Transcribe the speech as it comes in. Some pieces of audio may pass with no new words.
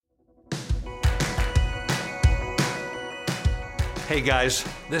Hey guys,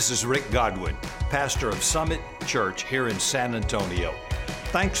 this is Rick Godwin, pastor of Summit Church here in San Antonio.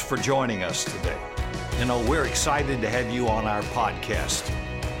 Thanks for joining us today. You know, we're excited to have you on our podcast.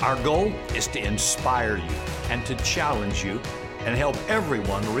 Our goal is to inspire you and to challenge you and help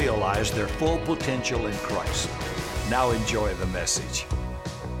everyone realize their full potential in Christ. Now enjoy the message.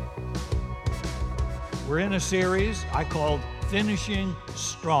 We're in a series I called Finishing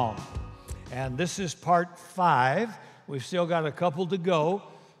Strong, and this is part 5. We've still got a couple to go,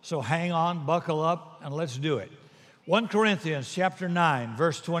 so hang on, buckle up, and let's do it. 1 Corinthians chapter 9,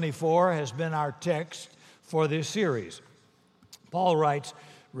 verse 24 has been our text for this series. Paul writes,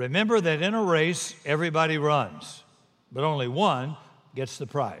 "Remember that in a race everybody runs, but only one gets the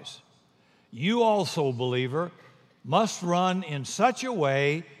prize. You also, believer, must run in such a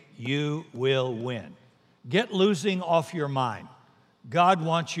way you will win." Get losing off your mind. God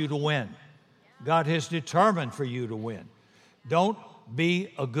wants you to win. God has determined for you to win. Don't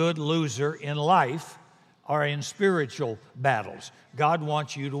be a good loser in life or in spiritual battles. God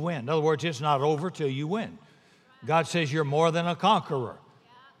wants you to win. In other words, it's not over till you win. God says you're more than a conqueror.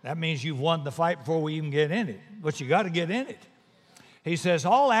 That means you've won the fight before we even get in it, but you got to get in it. He says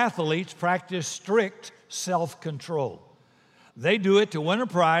all athletes practice strict self-control. They do it to win a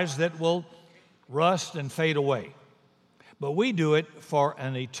prize that will rust and fade away. But we do it for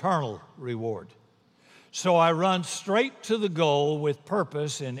an eternal reward. So I run straight to the goal with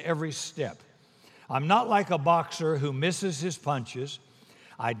purpose in every step. I'm not like a boxer who misses his punches.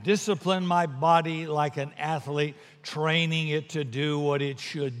 I discipline my body like an athlete, training it to do what it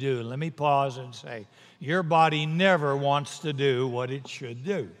should do. Let me pause and say, your body never wants to do what it should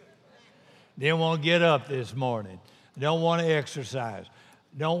do. Didn't want to get up this morning. Don't want to exercise.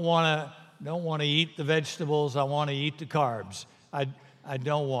 Don't want to eat the vegetables. I want to eat the carbs. I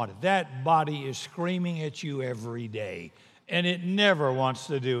don't want it. That body is screaming at you every day, and it never wants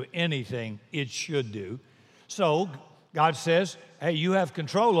to do anything it should do. So God says, hey, you have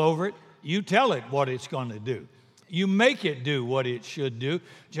control over it. You tell it what it's going to do. You make it do what it should do,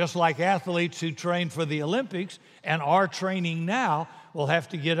 just like athletes who train for the Olympics and are training now will have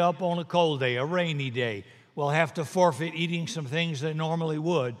to get up on a cold day, a rainy day, will have to forfeit eating some things they normally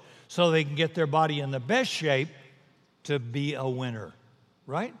would so they can get their body in the best shape to be a winner,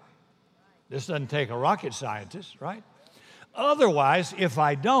 right? This doesn't take a rocket scientist, right? Otherwise, if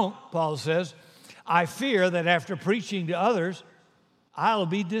I don't, Paul says, I fear that after preaching to others, I'll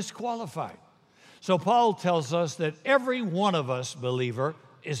be disqualified. So Paul tells us that every one of us, believer,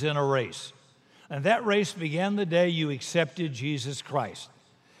 is in a race. And that race began the day you accepted Jesus Christ.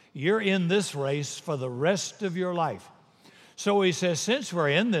 You're in this race for the rest of your life. So he says, since we're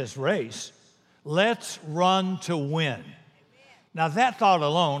in this race, let's run to win. Now that thought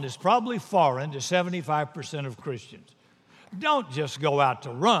alone is probably foreign to 75% of Christians. Don't just go out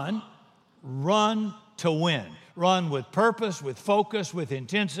to run to win. Run with purpose, with focus, with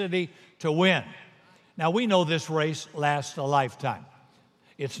intensity to win. Now we know this race lasts a lifetime.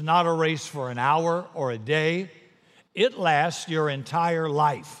 It's not a race for an hour or a day. It lasts your entire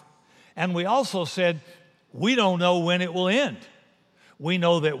life. And we also said, we don't know when it will end. We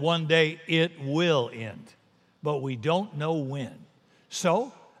know that one day it will end, but we don't know when.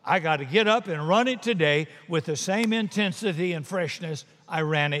 So I got to get up and run it today with the same intensity and freshness I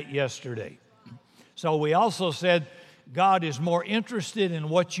ran it yesterday. So we also said God is more interested in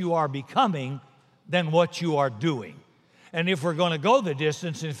what you are becoming than what you are doing. And if we're going to go the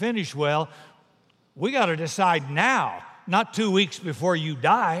distance and finish well, we got to decide now, not 2 weeks before you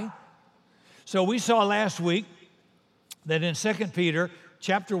die. So we saw last week that in 2 Peter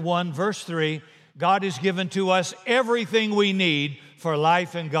chapter 1, verse 3, God has given to us everything we need for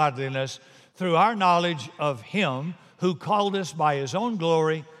life and godliness through our knowledge of Him who called us by His own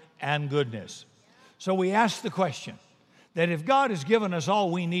glory and goodness. So we asked the question that if God has given us all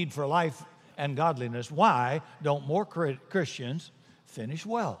we need for life and godliness, why don't more Christians finish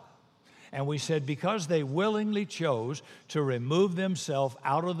well? And we said because they willingly chose to remove themselves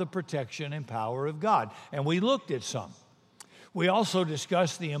out of the protection and power of God. And we looked at some. We also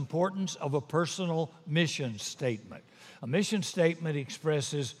discussed the importance of a personal mission statement. A mission statement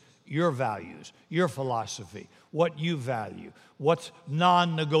expresses your values, your philosophy, what you value, what's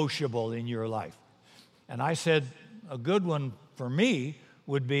non-negotiable in your life. And I said a good one for me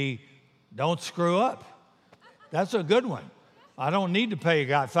would be, don't screw up. That's a good one. I don't need to pay a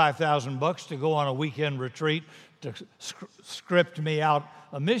guy $5,000 to go on a weekend retreat to script me out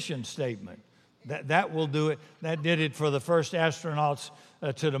a mission statement. That will do it. That did it for the first astronauts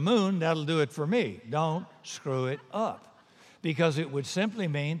to the moon. That'll do it for me. Don't screw it up. Because it would simply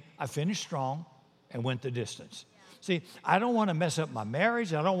mean I finished strong and went the distance. See, I don't want to mess up my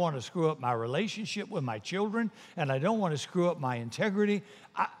marriage. I don't want to screw up my relationship with my children, and I don't want to screw up my integrity.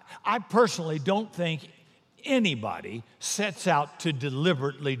 I personally don't think anybody sets out to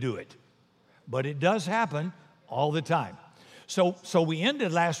deliberately do it, but it does happen all the time. So we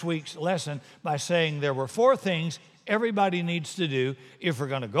ended last week's lesson by saying there were 4 things everybody needs to do if we're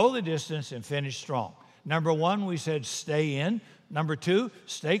going to go the distance and finish strong. Number 1, we said stay in. Number 2,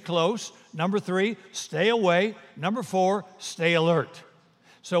 stay close. Number 3, stay away. Number 4, stay alert.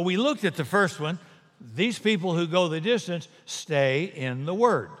 So we looked at the first one. These people who go the distance stay in the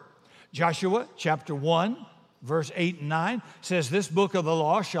Word. Joshua chapter 1, verse 8 and 9 says, this book of the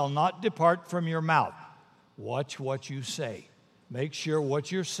law shall not depart from your mouth. Watch what you say. Make sure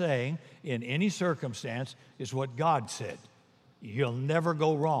what you're saying in any circumstance is what God said. You'll never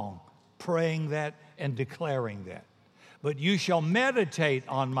go wrong praying that and declaring that. But you shall meditate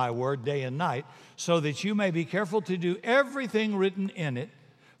on my word day and night, so that you may be careful to do everything written in it,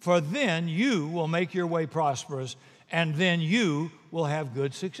 for then you will make your way prosperous, and then you will have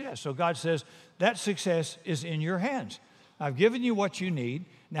good success. So God says that success is in your hands. I've given you what you need.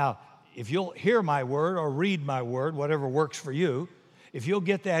 Now, if you'll hear my word or read my word, whatever works for you, if you'll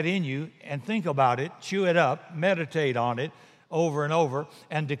get that in you and think about it, chew it up, meditate on it over and over,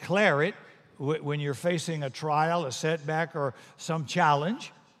 and declare it, when you're facing a trial, a setback, or some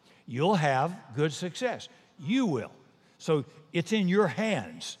challenge, you'll have good success. You will. So it's in your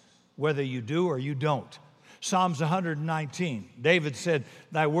hands, whether you do or you don't. Psalms 119, David said,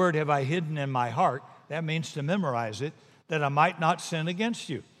 thy word have I hidden in my heart. That means to memorize it, that I might not sin against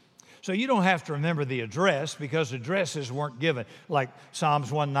you. So you don't have to remember the address, because addresses weren't given. Like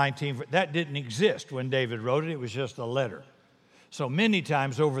Psalms 119, that didn't exist when David wrote it. It was just a letter. So many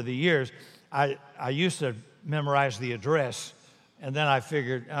times over the years, I used to memorize the address, and then I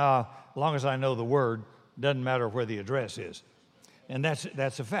figured, as long as I know the word, doesn't matter where the address is. And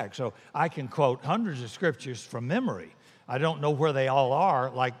that's a fact. So I can quote hundreds of scriptures from memory. I don't know where they all are,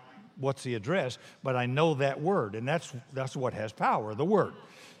 like what's the address, but I know that word, and that's what has power, the word.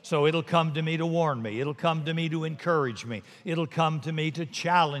 So it'll come to me to warn me. It'll come to me to encourage me. It'll come to me to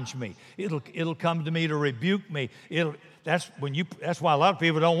challenge me. It'll come to me to rebuke me. That's why a lot of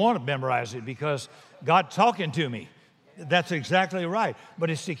people don't want to memorize it, because God's talking to me. That's exactly right.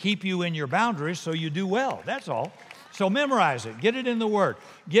 But it's to keep you in your boundaries so you do well. That's all. So memorize it. Get it in the Word.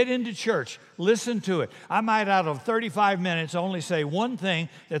 Get into church. Listen to it. I might, out of 35 minutes, only say one thing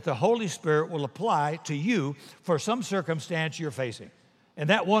that the Holy Spirit will apply to you for some circumstance you're facing. And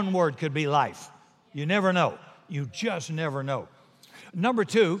that one word could be life. You never know. You just never know. Number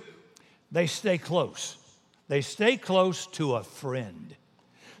 2, they stay close. They stay close to a friend.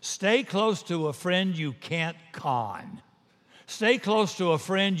 Stay close to a friend you can't con. Stay close to a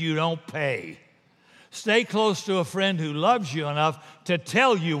friend you don't pay. Stay close to a friend who loves you enough to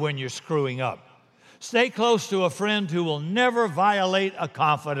tell you when you're screwing up. Stay close to a friend who will never violate a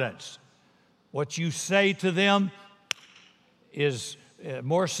confidence. What you say to them is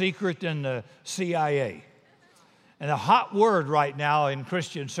more secret than the CIA. And the hot word right now in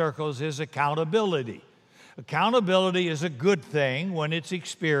Christian circles is accountability. Accountability is a good thing when it's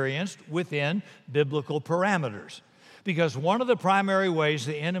experienced within biblical parameters. Because one of the primary ways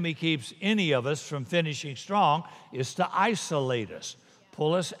the enemy keeps any of us from finishing strong is to isolate us,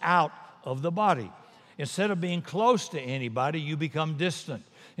 pull us out of the body. Instead of being close to anybody, you become distant.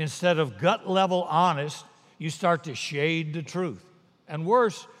 Instead of gut level honest, you start to shade the truth. And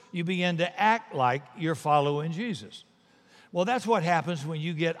worse, you begin to act like you're following Jesus. Well, that's what happens when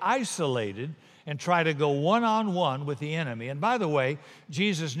you get isolated and try to go one-on-one with the enemy. And by the way,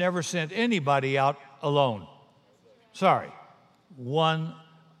 Jesus never sent anybody out alone. Sorry,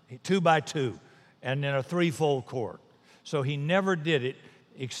 2 by 2, and in a threefold cord. So he never did it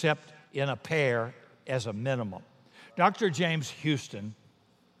except in a pair as a minimum. Dr. James Houston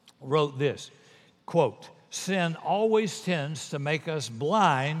wrote this, quote, sin always tends to make us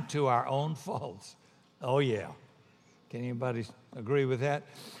blind to our own faults. Oh, yeah. Can anybody agree with that?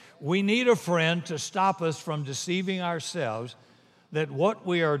 We need a friend to stop us from deceiving ourselves that what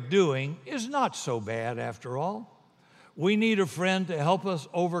we are doing is not so bad after all. We need a friend to help us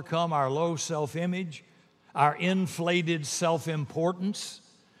overcome our low self-image, our inflated self-importance,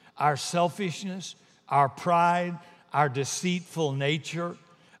 our selfishness, our pride, our deceitful nature,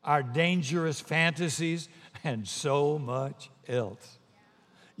 our dangerous fantasies, and so much else.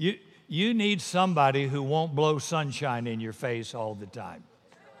 You need somebody who won't blow sunshine in your face all the time,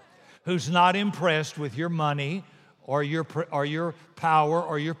 who's not impressed with your money or your power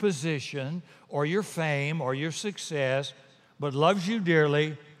or your position or your fame or your success, but loves you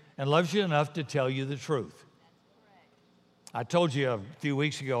dearly and loves you enough to tell you the truth. I told you a few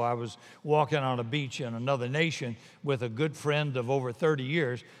weeks ago I was walking on a beach in another nation with a good friend of over 30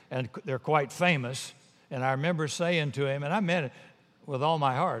 years, and they're quite famous. And I remember saying to him, and I meant it with all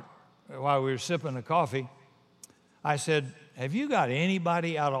my heart, while we were sipping the coffee, I said, have you got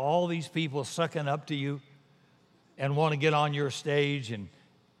anybody out of all these people sucking up to you and want to get on your stage and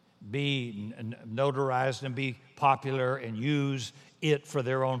be notarized and be popular and use it for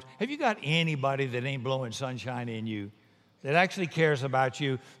their own? Have you got anybody that ain't blowing sunshine in you, that actually cares about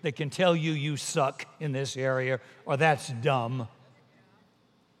you, that can tell you you suck in this area or that's dumb?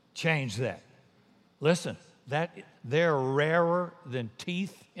 Change that. Listen, they're rarer than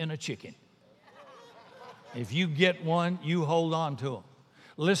teeth in a chicken. If you get one, you hold on to them.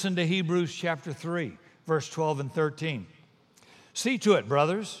 Listen to Hebrews chapter 3, verse 12 and 13. See to it,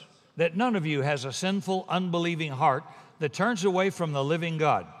 brothers, that none of you has a sinful, unbelieving heart that turns away from the living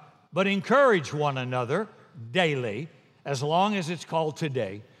God, but encourage one another daily, as long as it's called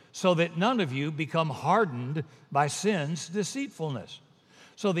today, so that none of you become hardened by sin's deceitfulness.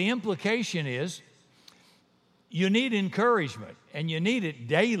 So the implication is you need encouragement, and you need it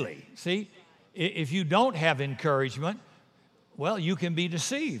daily. See, if you don't have encouragement, well, you can be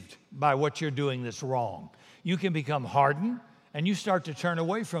deceived by what you're doing that's wrong. You can become hardened, and you start to turn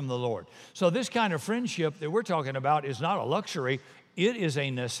away from the Lord. So this kind of friendship that we're talking about is not a luxury. It is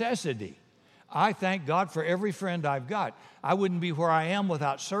a necessity. I thank God for every friend I've got. I wouldn't be where I am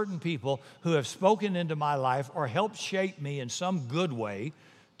without certain people who have spoken into my life or helped shape me in some good way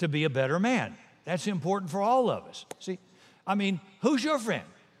to be a better man. That's important for all of us. See, I mean, who's your friend?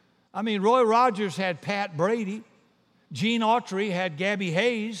 I mean, Roy Rogers had Pat Brady. Gene Autry had Gabby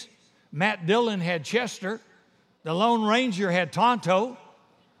Hayes. Matt Dillon had Chester. The Lone Ranger had Tonto.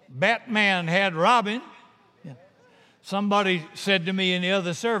 Batman had Robin. Yeah. Somebody said to me in the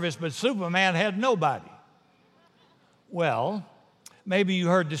other service, but Superman had nobody. Well, maybe you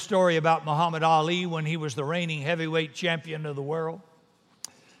heard the story about Muhammad Ali when he was the reigning heavyweight champion of the world.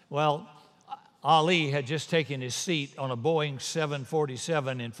 Well, Ali had just taken his seat on a Boeing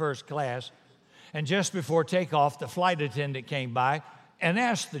 747 in first class, and just before takeoff, the flight attendant came by and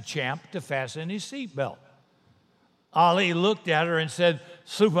asked the champ to fasten his seatbelt. Ali looked at her and said,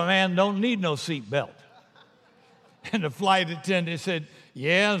 Superman don't need no seatbelt. And the flight attendant said,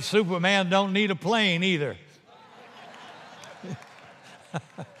 yeah, Superman don't need a plane either.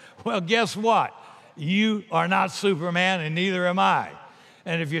 Well, guess what? You are not Superman, and neither am I.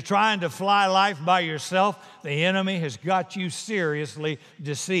 And if you're trying to fly life by yourself, the enemy has got you seriously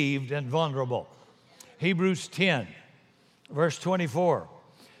deceived and vulnerable. Hebrews 10, verse 24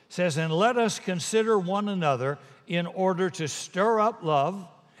 says, and let us consider one another in order to stir up love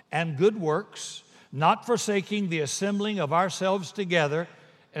and good works, not forsaking the assembling of ourselves together,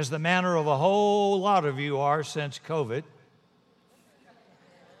 as the manner of a whole lot of you are since COVID.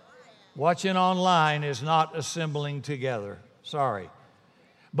 Watching online is not assembling together. Sorry.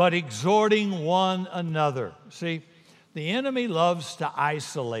 But exhorting one another. See, the enemy loves to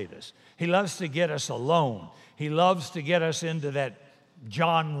isolate us. He loves to get us alone. He loves to get us into that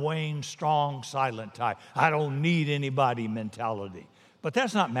John Wayne strong, silent type. I don't need anybody mentality. But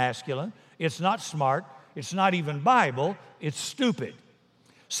that's not masculine. It's not smart. It's not even Bible. It's stupid.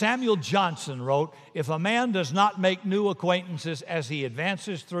 Samuel Johnson wrote, if a man does not make new acquaintances as he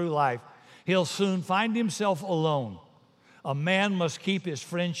advances through life, he'll soon find himself alone. A man must keep his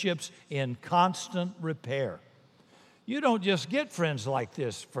friendships in constant repair. You don't just get friends like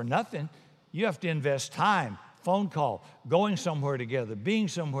this for nothing. You have to invest time, phone call, going somewhere together, being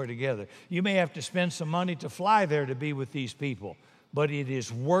somewhere together. You may have to spend some money to fly there to be with these people, but it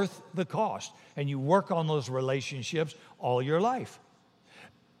is worth the cost. And you work on those relationships all your life.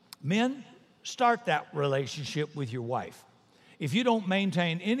 Men, start that relationship with your wife. If you don't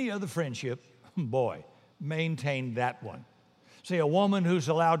maintain any other friendship, boy, maintain that one. See, a woman who's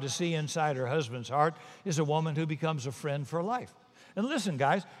allowed to see inside her husband's heart is a woman who becomes a friend for life. And listen,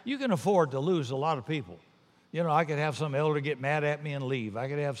 guys, you can afford to lose a lot of people. You know, I could have some elder get mad at me and leave. I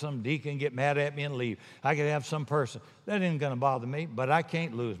could have some deacon get mad at me and leave. I could have some person. That ain't going to bother me, but I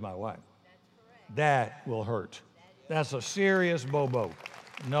can't lose my wife. That will hurt. That's a serious bobo.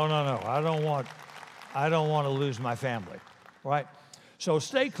 No. I don't want to lose my family, right? So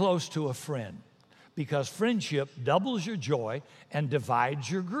stay close to a friend, because friendship doubles your joy and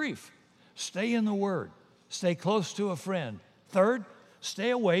divides your grief. Stay in the Word. Stay close to a friend. Third, stay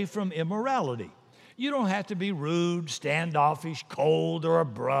away from immorality. You don't have to be rude, standoffish, cold, or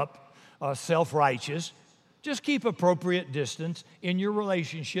abrupt, self-righteous. Just keep appropriate distance in your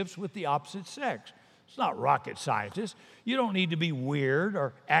relationships with the opposite sex. It's not rocket scientist. You don't need to be weird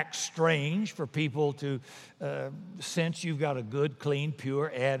or act strange for people to sense you've got a good, clean,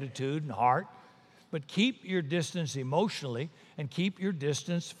 pure attitude and heart. But keep your distance emotionally and keep your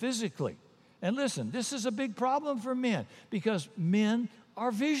distance physically. And listen, this is a big problem for men because men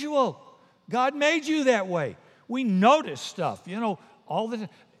are visual. God made you that way. We notice stuff, all the time.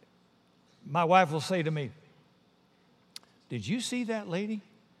 My wife will say to me, "Did you see that lady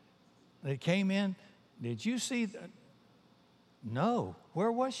that came in? Did you see that?" "No."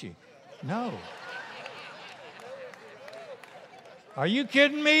 "Where was she?" "No." "Are you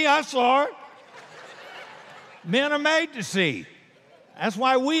kidding me? I saw her." Men are made to see. That's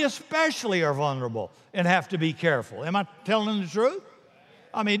why we especially are vulnerable and have to be careful. Am I telling the truth?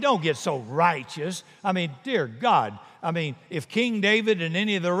 Don't get so righteous. Dear God. If King David and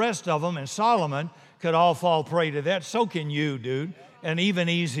any of the rest of them and Solomon could all fall prey to that, so can you, dude, and even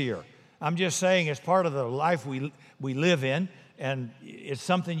easier. I'm just saying it's part of the life we live in, and it's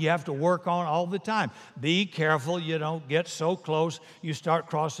something you have to work on all the time. Be careful you don't get so close you start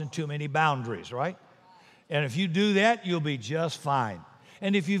crossing too many boundaries, right? And if you do that, you'll be just fine.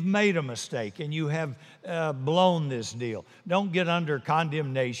 And if you've made a mistake and you have blown this deal, don't get under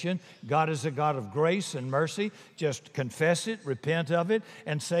condemnation. God is a God of grace and mercy. Just confess it, repent of it,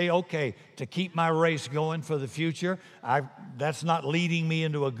 and say, okay, to keep my race going for the future, that's not leading me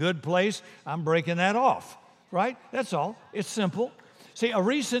into a good place. I'm breaking that off, right? That's all. It's simple. See, a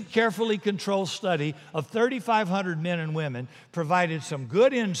recent carefully controlled study of 3,500 men and women provided some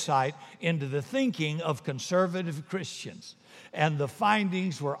good insight into the thinking of conservative Christians. And the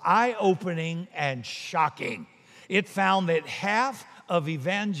findings were eye-opening and shocking. It found that half of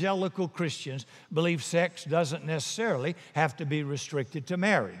evangelical Christians believe sex doesn't necessarily have to be restricted to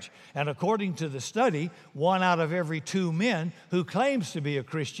marriage. And according to the study, 1 out of every 2 men who claims to be a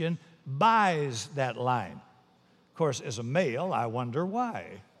Christian buys that line. Of course, as a male, I wonder why.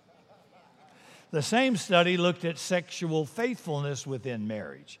 The same study looked at sexual faithfulness within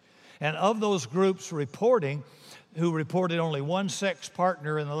marriage. And of those groups who reported only one sex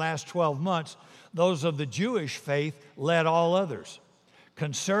partner in the last 12 months, those of the Jewish faith led all others.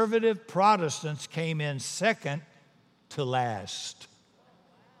 Conservative Protestants came in second to last,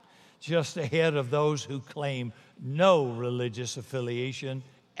 just ahead of those who claim no religious affiliation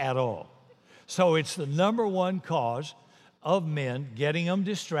at all. So it's the number one cause of men getting them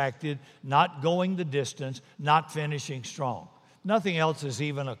distracted, not going the distance, not finishing strong. Nothing else is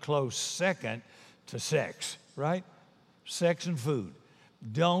even a close second to sex, right? Sex and food.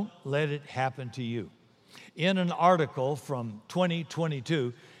 Don't let it happen to you. In an article from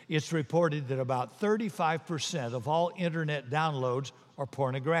 2022, it's reported that about 35% of all internet downloads are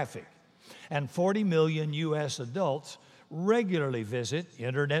pornographic, and 40 million U.S. adults regularly visit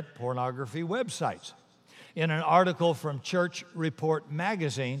internet pornography websites. In an article from Church Report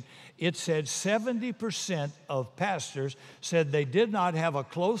magazine, it said 70% of pastors said they did not have a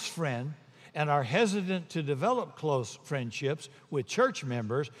close friend and are hesitant to develop close friendships with church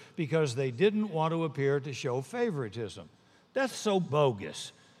members because they didn't want to appear to show favoritism. That's so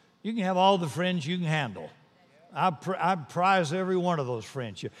bogus. You can have all the friends you can handle. I prize every one of those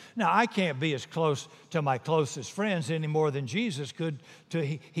friendships. Now, I can't be as close to my closest friends any more than Jesus could.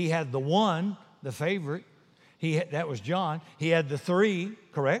 He had the one, the favorite. That was John. He had the 3,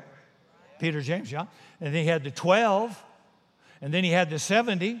 correct? Peter, James, John. And then he had the 12. And then he had the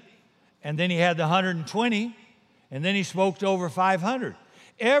 70. And then he had the 120. And then he spoke to over 500.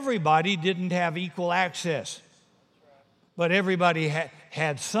 Everybody didn't have equal access. But everybody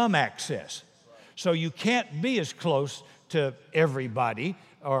had some access. So you can't be as close to everybody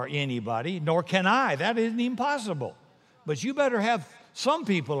or anybody, nor can I. That isn't even possible. But you better have some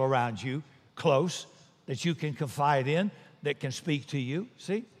people around you close that you can confide in, that can speak to you.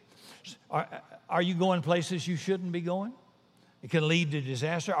 See? Are you going places you shouldn't be going? It can lead to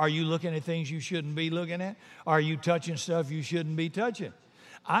disaster. Are you looking at things you shouldn't be looking at? Are you touching stuff you shouldn't be touching?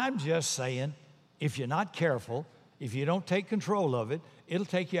 I'm just saying, if you're not careful, if you don't take control of it, it'll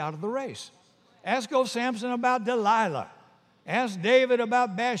take you out of the race. Ask old Samson about Delilah. Ask David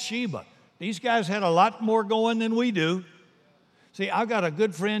about Bathsheba. These guys had a lot more going than we do. See, I've got a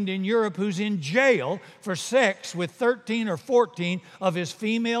good friend in Europe who's in jail for sex with 13 or 14 of his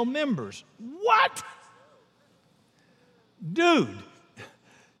female members. What? Dude,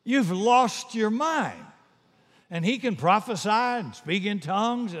 you've lost your mind. And he can prophesy and speak in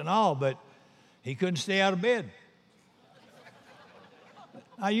tongues and all, but he couldn't stay out of bed.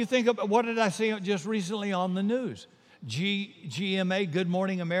 Now, you think about, what did I see just recently on the news? GMA, Good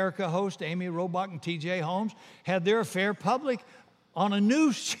Morning America host Amy Robach and TJ Holmes had their affair public on a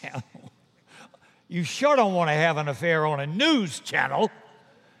news channel. You sure don't want to have an affair on a news channel.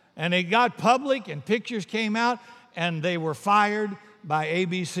 And it got public, and pictures came out, and they were fired by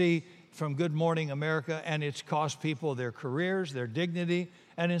ABC from Good Morning America, and it's cost people their careers, their dignity,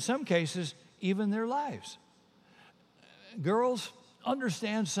 and in some cases, even their lives. Girls,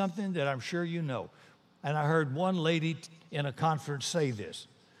 understand something that I'm sure you know. And I heard one lady in a conference say this: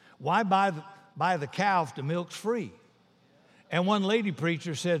 why buy the cow if the milk's free? And one lady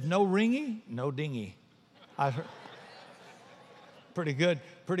preacher said, no ringy, no dingy. I heard, pretty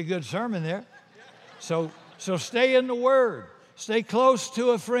good sermon there. So stay in the Word. Stay close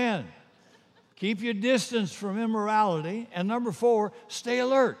to a friend. Keep your distance from immorality. And number 4, stay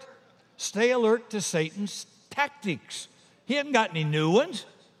alert. Stay alert to Satan's tactics. He hasn't got any new ones.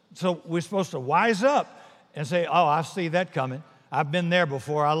 So we're supposed to wise up and say, oh, I see that coming. I've been there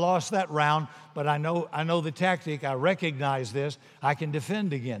before. I lost that round, but I know the tactic. I recognize this. I can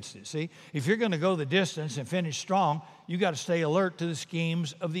defend against it. See, if you're going to go the distance and finish strong, you got to stay alert to the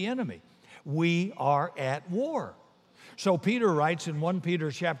schemes of the enemy. We are at war. So Peter writes in 1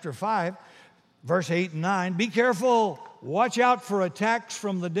 Peter chapter 5, verse 8 and 9, be careful, watch out for attacks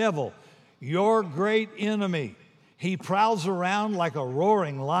from the devil, your great enemy. He prowls around like a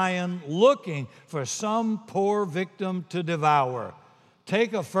roaring lion, looking for some poor victim to devour.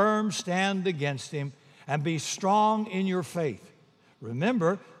 Take a firm stand against him and be strong in your faith.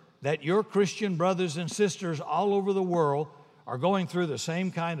 Remember that your Christian brothers and sisters all over the world are going through the same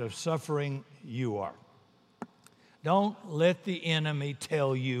kind of suffering you are. Don't let the enemy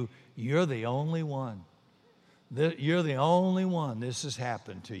tell you you're the only one. You're the only one this has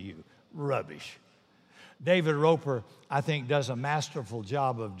happened to you. Rubbish. David Roper, I think, does a masterful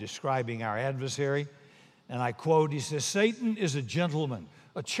job of describing our adversary. And I quote, he says, Satan is a gentleman,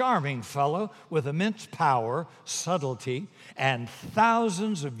 a charming fellow with immense power, subtlety, and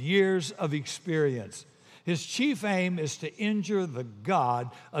thousands of years of experience. His chief aim is to injure the God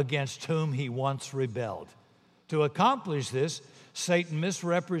against whom he once rebelled. To accomplish this, Satan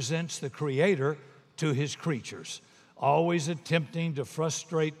misrepresents the Creator to his creatures, always attempting to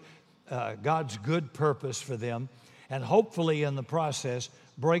frustrate God's good purpose for them, and hopefully in the process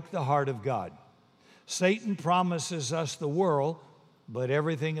break the heart of God. Satan promises us the world, but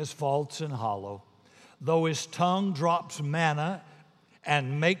everything is false and hollow. Though his tongue drops manna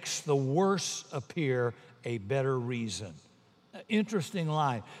and makes the worse appear a better reason. Interesting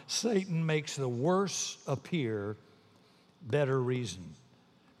line. Satan makes the worse appear better reason.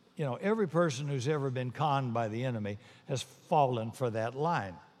 You know, every person who's ever been conned by the enemy has fallen for that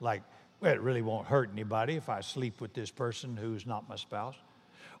line. Like, well, it really won't hurt anybody if I sleep with this person who's not my spouse.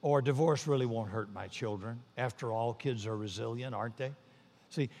 Or divorce really won't hurt my children. After all, kids are resilient, aren't they?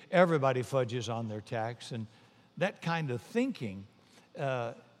 See, everybody fudges on their tax, and that kind of thinking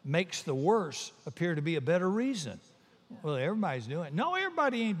makes the worse appear to be a better reason. Well, everybody's doing it. No,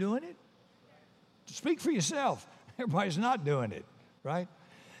 everybody ain't doing it. Speak for yourself. Everybody's not doing it, right?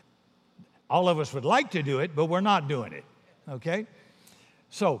 All of us would like to do it, but we're not doing it, okay?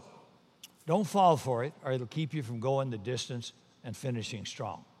 So, don't fall for it, or it'll keep you from going the distance and finishing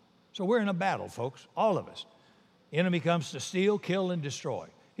strong. So we're in a battle, folks, all of us. Enemy comes to steal, kill, and destroy.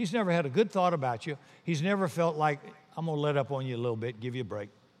 He's never had a good thought about you. He's never felt like, I'm going to let up on you a little bit, give you a break.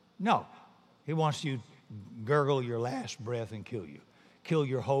 No. He wants you to gurgle your last breath and kill you. Kill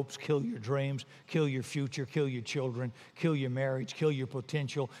your hopes, kill your dreams, kill your future, kill your children, kill your marriage, kill your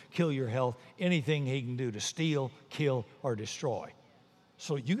potential, kill your health, anything he can do to steal, kill, or destroy.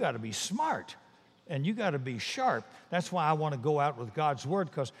 So you got to be smart, and you got to be sharp. That's why I want to go out with God's word,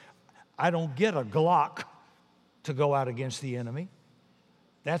 because I don't get a Glock to go out against the enemy.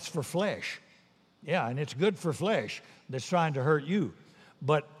 That's for flesh. Yeah, and it's good for flesh that's trying to hurt you.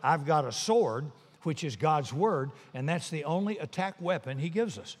 But I've got a sword, which is God's word, and that's the only attack weapon he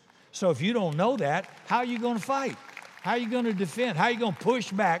gives us. So if you don't know that, how are you going to fight? How are you going to defend? How are you going to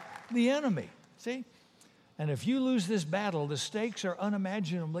push back the enemy? See? And if you lose this battle, the stakes are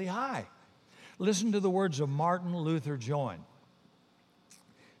unimaginably high. Listen to the words of Martin Luther Jones.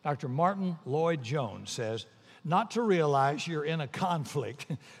 Dr. Martin Lloyd Jones says, not to realize you're in a conflict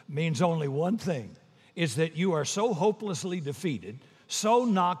means only one thing. It's that you are so hopelessly defeated, so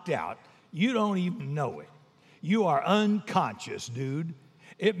knocked out, you don't even know it. You are unconscious, dude.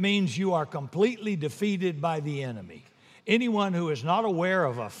 It means you are completely defeated by the enemy. Anyone who is not aware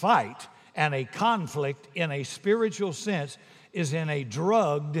of a fight and a conflict in a spiritual sense is in a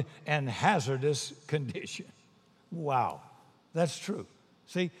drugged and hazardous condition. Wow, that's true.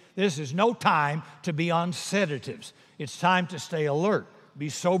 See, this is no time to be on sedatives. It's time to stay alert, be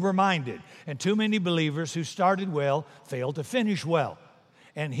sober-minded. And too many believers who started well failed to finish well.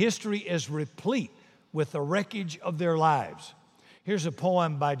 And history is replete with the wreckage of their lives. Here's a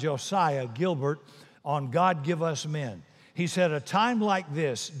poem by Josiah Gilbert on God Give Us Men. He said, "A time like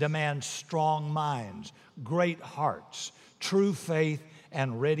this demands strong minds, great hearts, true faith,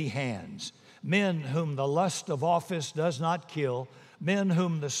 and ready hands. Men whom the lust of office does not kill, men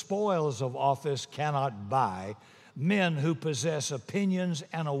whom the spoils of office cannot buy, men who possess opinions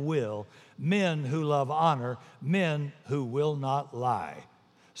and a will, men who love honor, men who will not lie."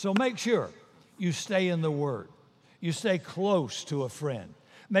 So make sure you stay in the Word. You stay close to a friend.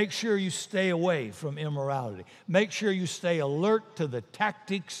 Make sure you stay away from immorality. Make sure you stay alert to the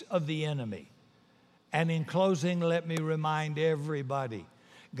tactics of the enemy. And in closing, let me remind everybody,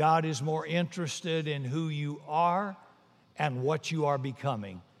 God is more interested in who you are and what you are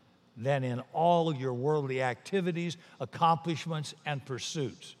becoming than in all your worldly activities, accomplishments, and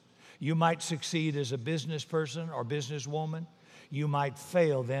pursuits. You might succeed as a business person or businesswoman. You might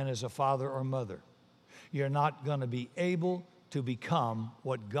fail then as a father or mother. You're not going to be able to become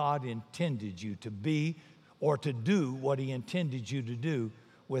what God intended you to be or to do what He intended you to do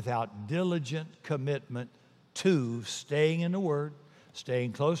without diligent commitment to staying in the Word,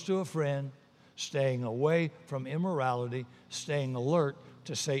 staying close to a friend, staying away from immorality, staying alert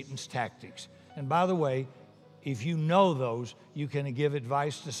to Satan's tactics. And by the way, if you know those, you can give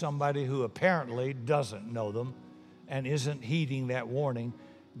advice to somebody who apparently doesn't know them and isn't heeding that warning.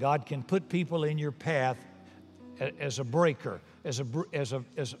 God can put people in your path as a breaker, as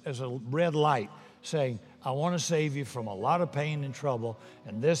a red light, saying, "I want to save you from a lot of pain and trouble,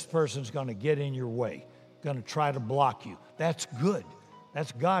 and this person's going to get in your way, going to try to block you." That's good.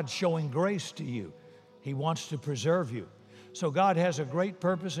 That's God showing grace to you. He wants to preserve you. So God has a great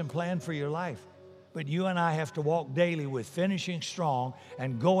purpose and plan for your life, but you and I have to walk daily with finishing strong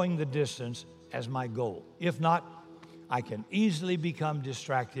and going the distance as my goal. If not, I can easily become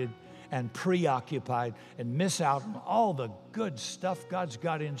distracted and preoccupied and miss out on all the good stuff God's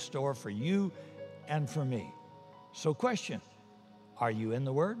got in store for you and for me. So question, are you in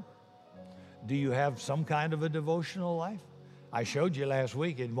the Word? Do you have some kind of a devotional life? I showed you last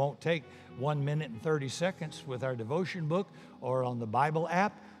week it won't take 1 minute and 30 seconds with our devotion book or on the Bible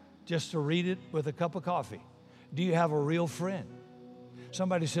app just to read it with a cup of coffee. Do you have a real friend?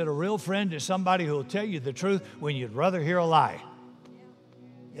 Somebody said a real friend is somebody who will tell you the truth when you'd rather hear a lie.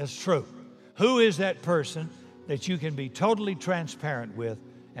 It's true. Who is that person that you can be totally transparent with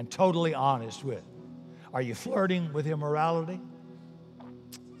and totally honest with? Are you flirting with immorality?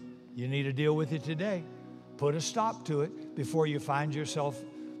 You need to deal with it today. Put a stop to it before you find yourself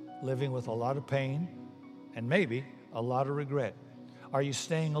living with a lot of pain and maybe a lot of regret. Are you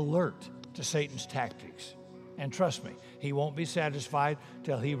staying alert to Satan's tactics? And trust me, he won't be satisfied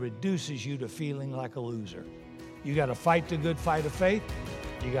till he reduces you to feeling like a loser. You got to fight the good fight of faith.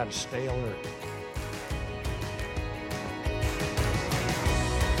 You got to stay alert.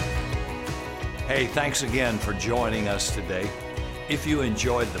 Hey, thanks again for joining us today. If you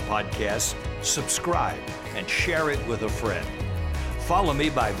enjoyed the podcast, subscribe and share it with a friend. Follow me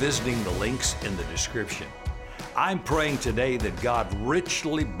by visiting the links in the description. I'm praying today that God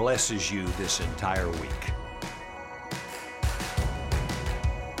richly blesses you this entire week.